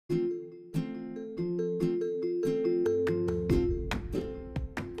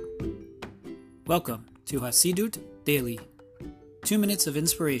Welcome to Hasidut Daily, 2 minutes of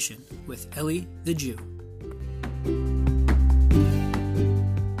inspiration with Eli the Jew.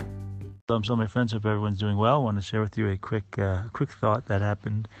 Shalom, my friends. Hope everyone's doing well. I want to share with you a quick thing that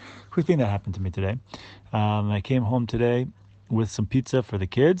happened to me today. I came home today with some pizza for the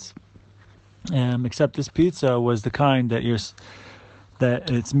kids. Except this pizza was the kind that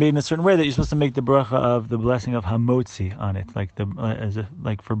it's made in a certain way that you're supposed to make the bracha of the blessing of hamotzi on it,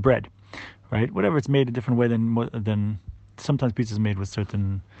 like for bread, right? Whatever, it's made a different way than sometimes pizza is made with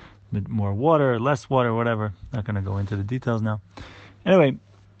certain more water, less water, whatever. Not going to go into the details now. Anyway.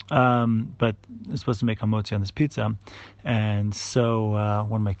 But it's supposed to make hamotzi on this pizza, and so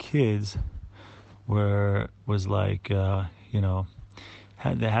one of my kids was like, they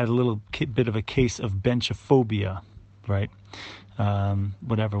had a little bit of a case of benchophobia, right?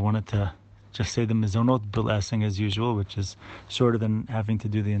 Wanted to just say the mezonot blessing as usual, which is shorter than having to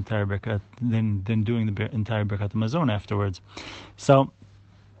do the entire birkat, than doing the entire birkat hamazon afterwards. So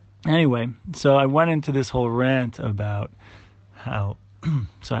anyway, so I went into this whole rant about how.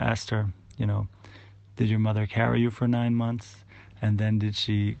 So I asked her, did your mother carry you for 9 months? And then did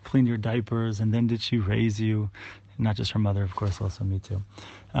she clean your diapers? And then did she raise you? Not just her mother, of course, also me too.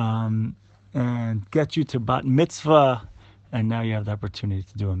 And get you to bat mitzvah. And now you have the opportunity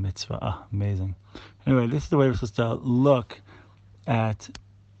to do a mitzvah. Amazing. Anyway, this is the way we're supposed to look at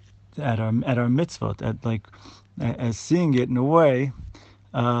our mitzvot, as seeing it in a way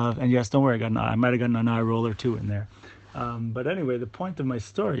of, and yes, don't worry, I might have gotten an eye roll or two in there. But anyway, the point of my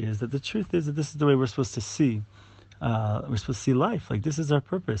story is that the truth is that this is the way we're supposed to see. We're supposed to see life. Like, this is our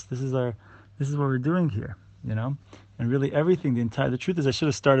purpose. This is what we're doing here. And really everything. The truth is, I should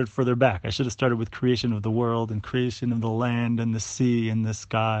have started further back. I should have started with creation of the world and creation of the land and the sea and the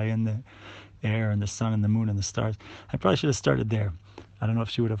sky and the air and the sun and the moon and the stars. I probably should have started there. I don't know if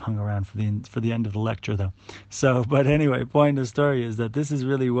she would have hung around for the end of the lecture though. So, but anyway, point of the story is that this is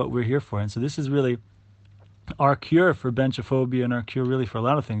really what we're here for, and so this is really our cure for benchophobia, and our cure really for a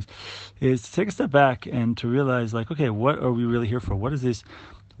lot of things, is to take a step back and to realize, okay, what are we really here for? What is this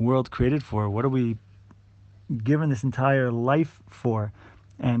world created for? What are we given this entire life for?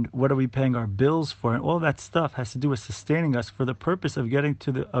 And what are we paying our bills for? And all that stuff has to do with sustaining us for the purpose of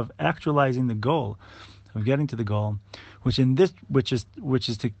of actualizing the goal, which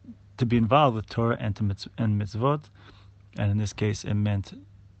is to be involved with Torah and mitzvot, and in this case, it meant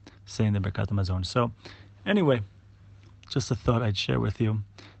saying the Birkat Hamazon. So. Anyway, just a thought I'd share with you.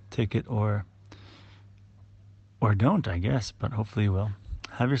 Take it or don't, I guess, but hopefully you will.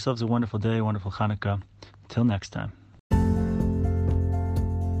 Have yourselves a wonderful day, a wonderful Hanukkah. Till next time.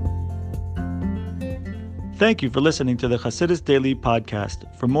 Thank you for listening to the Hasidus Daily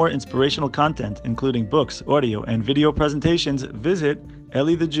Podcast. For more inspirational content, including books, audio, and video presentations, visit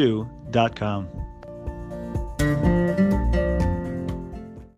elithejew.com.